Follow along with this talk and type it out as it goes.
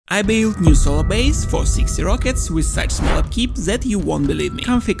I built new solo base for 60 rockets with such small upkeep that you won't believe me.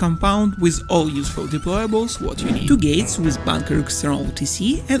 Comfy compound with all useful deployables what you need. 2 gates with bunker external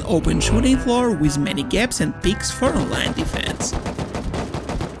TC and open shooting floor with many gaps and peaks for online defense.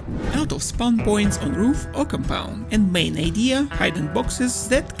 A lot of spawn points on roof or compound, and main idea, hidden boxes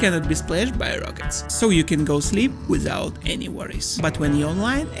that cannot be splashed by rockets, so you can go sleep without any worries. But when you're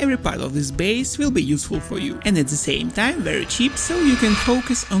online, every part of this base will be useful for you, and at the same time very cheap, so you can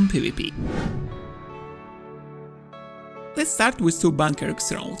focus on PvP. Let's start with 2 bunker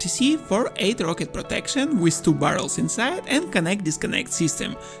external TC for 8 rocket protection with 2 barrels inside and connect-disconnect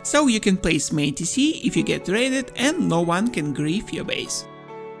system, so you can place main TC if you get raided and no one can grief your base.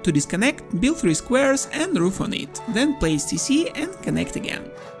 To disconnect, build 3 squares and roof on it, then place TC and connect again.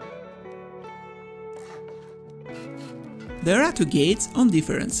 There are 2 gates on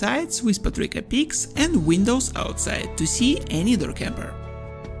different sides with Paprika peaks and windows outside to see any door camper.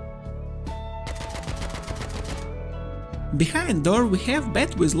 Behind door we have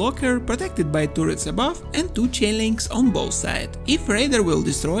bed with locker protected by turrets above and 2 chain links on both sides, if raider will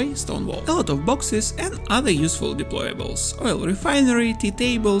destroy stone wall. A lot of boxes and other useful deployables, oil refinery, tea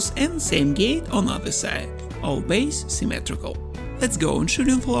tables and same gate on other side, all base symmetrical. Let's go on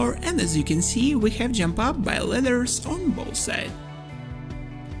shooting floor, and as you can see we have jump up by ladders on both sides.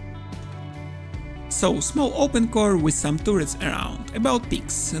 So, small open core with some turrets around. About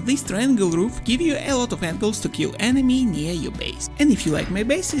peaks. This triangle roof give you a lot of angles to kill enemy near your base. And if you like my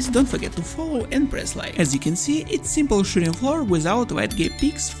bases, don't forget to follow and press like. As you can see, it's simple shooting floor without wide gap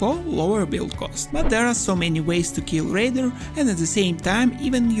peaks for lower build cost. But there are so many ways to kill raider, and at the same time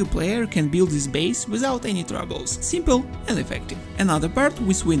even new player can build this base without any troubles. Simple and effective. Another part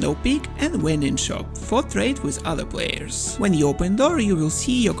with window peak and vending shop for trade with other players. When you open door you will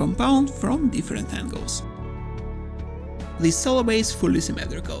see your compound from different angles. This solo base fully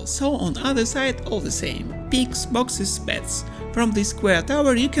symmetrical, so on other side all the same. Peaks, boxes, beds. From this square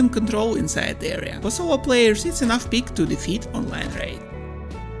tower you can control inside the area. For solo players it's enough peak to defeat online raid.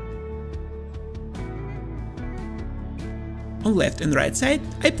 On left and right side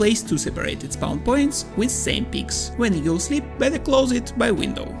I placed 2 separated spawn points with same peaks. When you will sleep, better close it by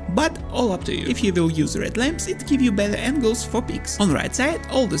window, but all up to you. If you will use red lamps, it give you better angles for peaks. On right side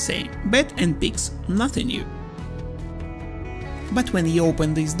all the same, bed and peaks, nothing new. But when you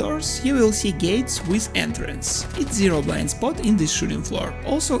open these doors, you will see gates with entrance. It's 0 blind spot in this shooting floor.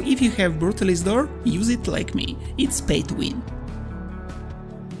 Also, if you have brutalist door, use it like me, it's pay to win.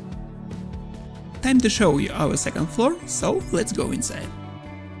 Time to show you our second floor, so let's go inside.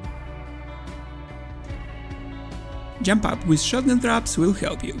 Jump up with shotgun traps will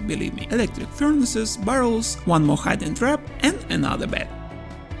help you, believe me. Electric furnaces, barrels, 1 more hidden trap and another bed.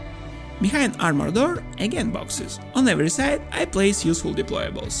 Behind armor door, again boxes. On every side I place useful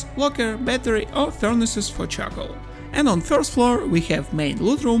deployables, locker, battery or furnaces for charcoal. And on first floor we have main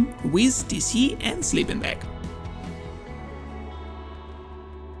loot room with TC and sleeping bag.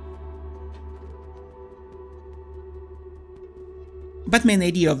 But main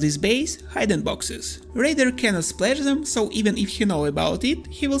idea of this base, hidden boxes. Raider cannot splash them, so even if he know about it,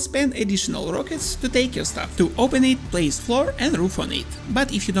 he will spend additional rockets to take your stuff. To open it, place floor and roof on it.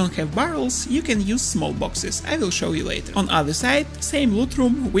 But if you don't have barrels, you can use small boxes, I will show you later. On other side, same loot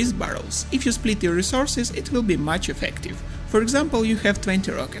room with barrels. If you split your resources, it will be much effective. For example, you have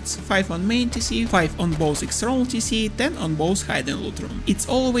 20 rockets, 5 on main TC, 5 on both external TC, 10 on both hidden loot room. It's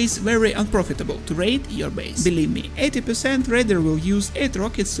always very unprofitable to raid your base. Believe me, 80% raider will use 8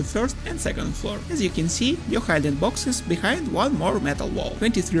 rockets to first and second floor. As you can see, your hidden boxes behind 1 more metal wall.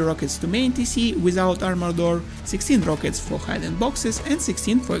 23 rockets to main TC without armor door, 16 rockets for hidden boxes and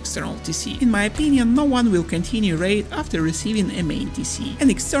 16 for external TC. In my opinion, no one will continue raid after receiving a main TC, and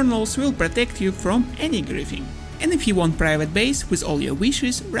externals will protect you from any griefing. And if you want private base with all your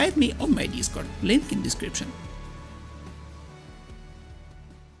wishes, write me on my Discord, link in description.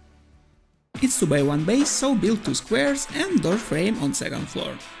 It's 2x1 base, so build 2 squares and door frame on second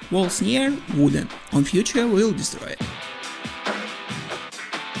floor. Walls near, wooden, on future we'll destroy it.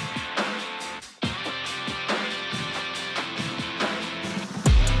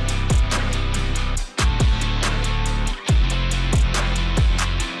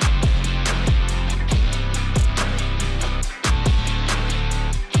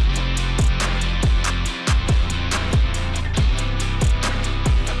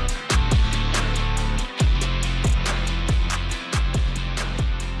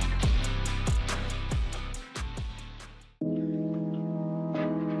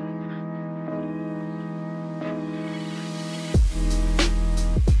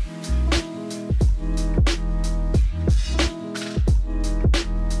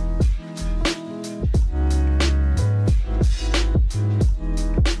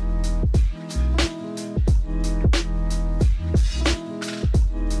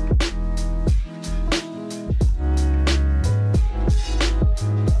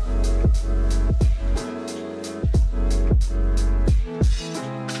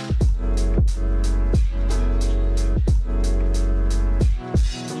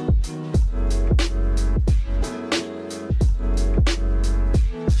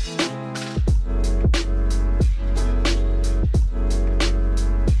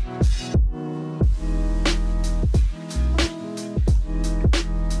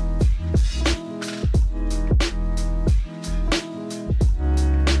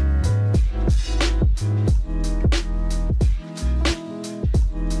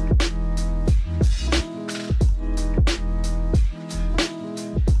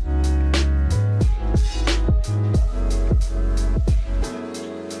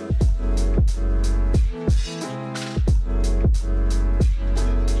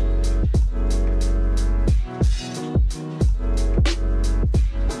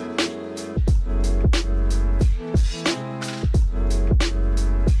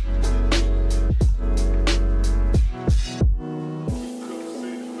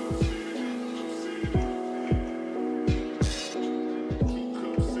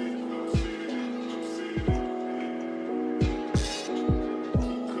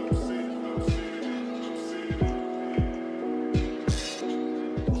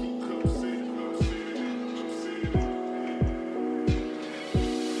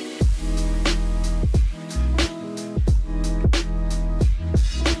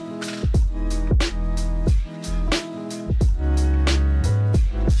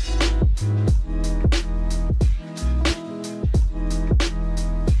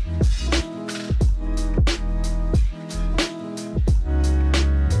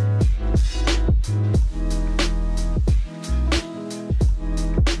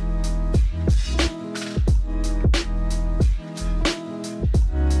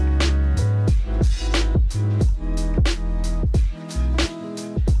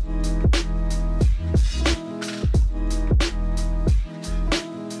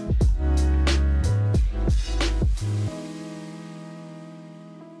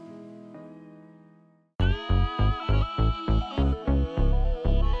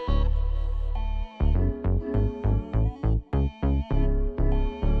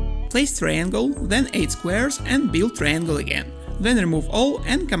 Place triangle, then 8 squares and build triangle again. Then remove all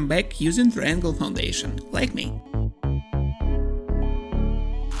and come back using triangle foundation, like me.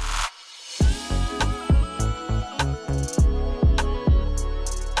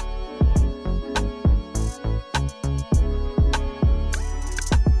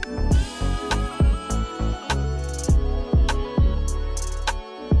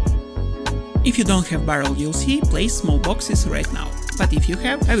 If you don't have barrel DLC, place small boxes right now, but if you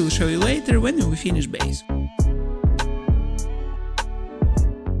have, I will show you later when we finish base.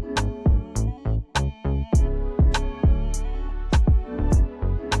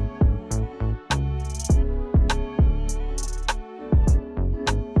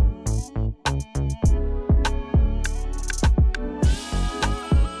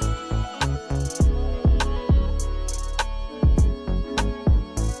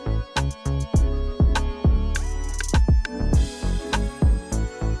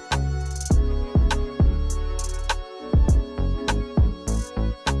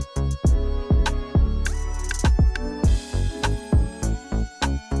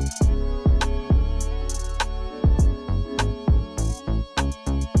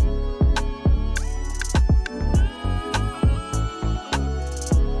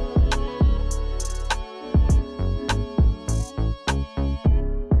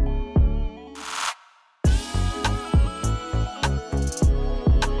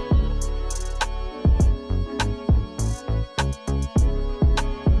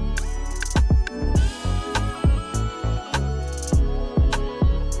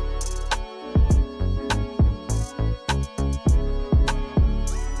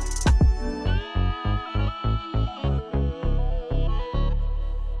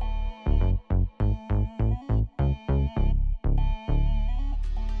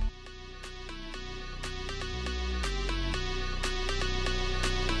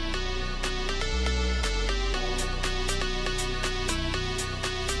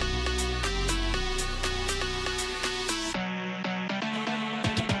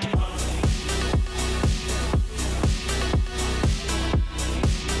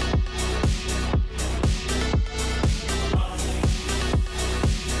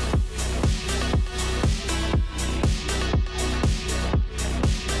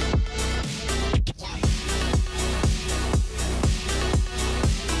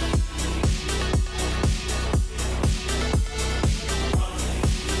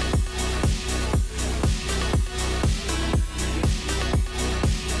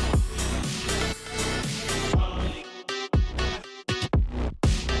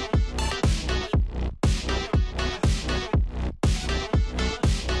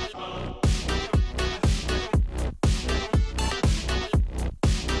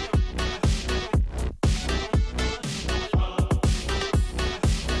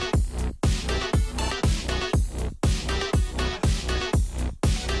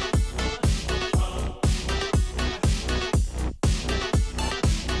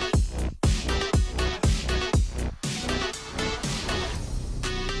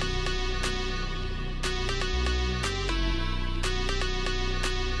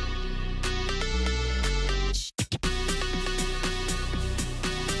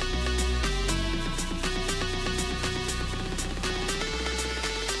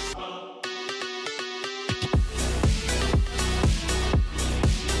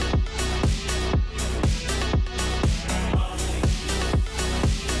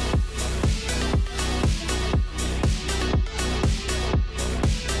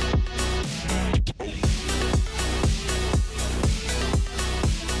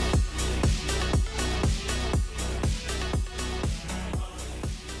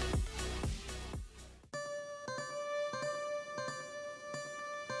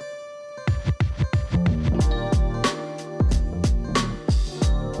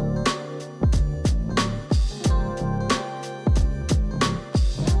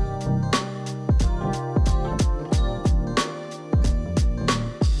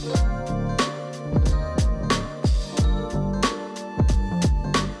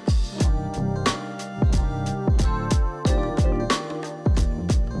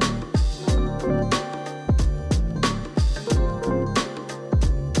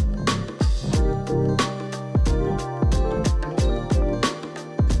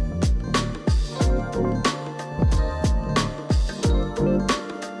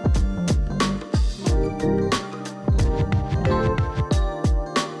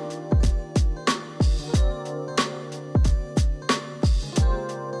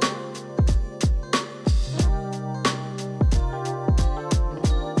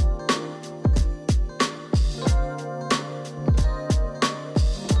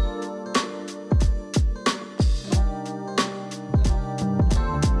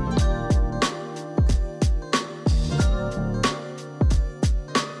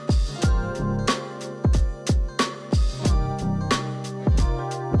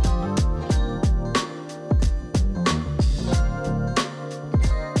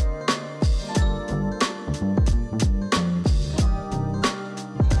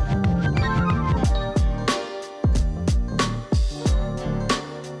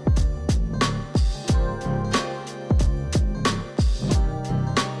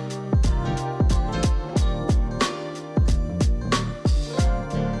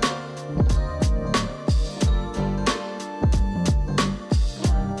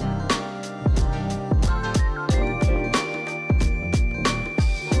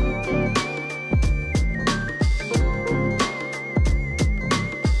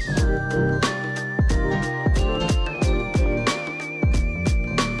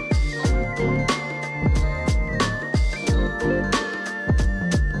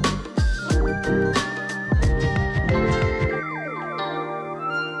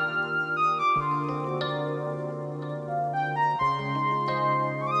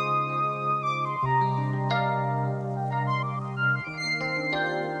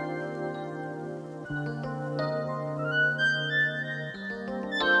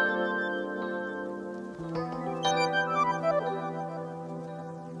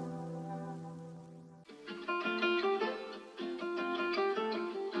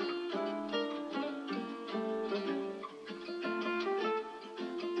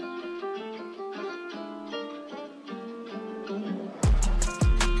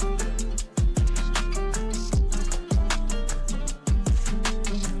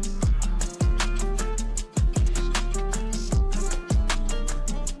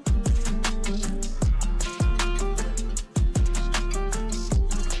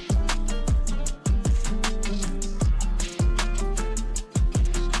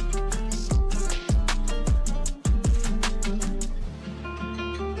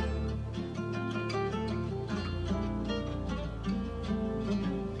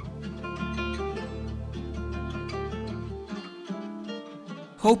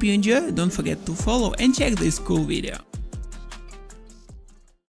 Hope you enjoy, don't forget to follow and check this cool video.